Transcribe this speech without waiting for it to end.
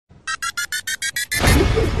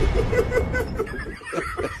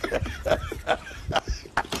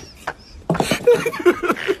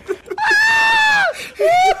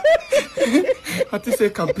I think say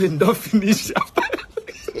campaign don't finish after.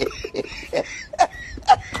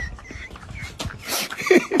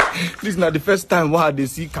 This is not the first time why they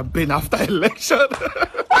see campaign after election.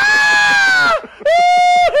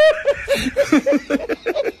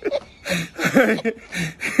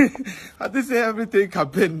 I think say everything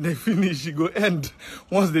campaign they finish, it go end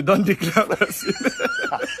once they don't declare us.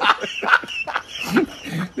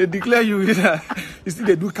 They declare you winner. You see,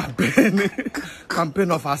 they do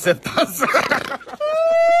campaign of acceptance.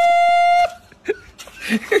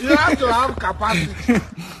 You have to have capacity.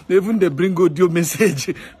 Even they bring audio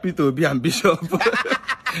message, Peter Obi and Bishop.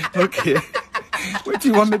 Okay. What do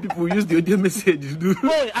you want me people use the audio message to do?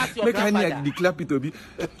 Make I declare Peter Obi.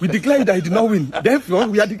 We declare you that you did not win. Therefore,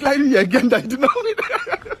 we are declaring you again that you did not win.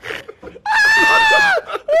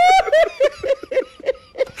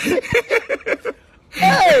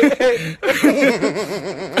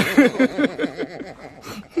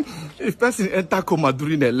 If person enter coma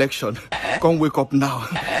during the election, come wake up now.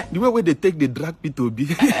 The way they take the drag Peter Obi,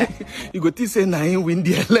 you go to say na him win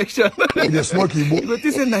the election. You smoke him. You go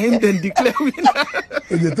to say na him then declare winner.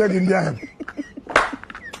 You take him down.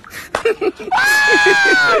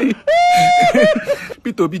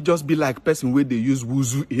 Peter Obi just be like person where they use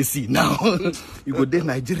Wuzu AC now. You go there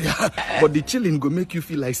Nigeria, but the chilling go make you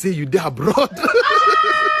feel like say you there abroad.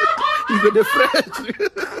 You go the French.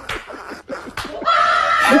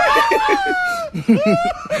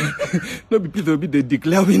 No be Peter Obi they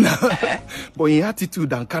declare winner, but in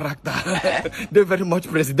attitude and character, they're very much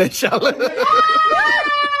presidential.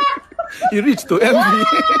 He reached to envy.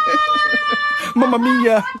 Mamma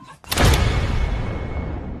mia.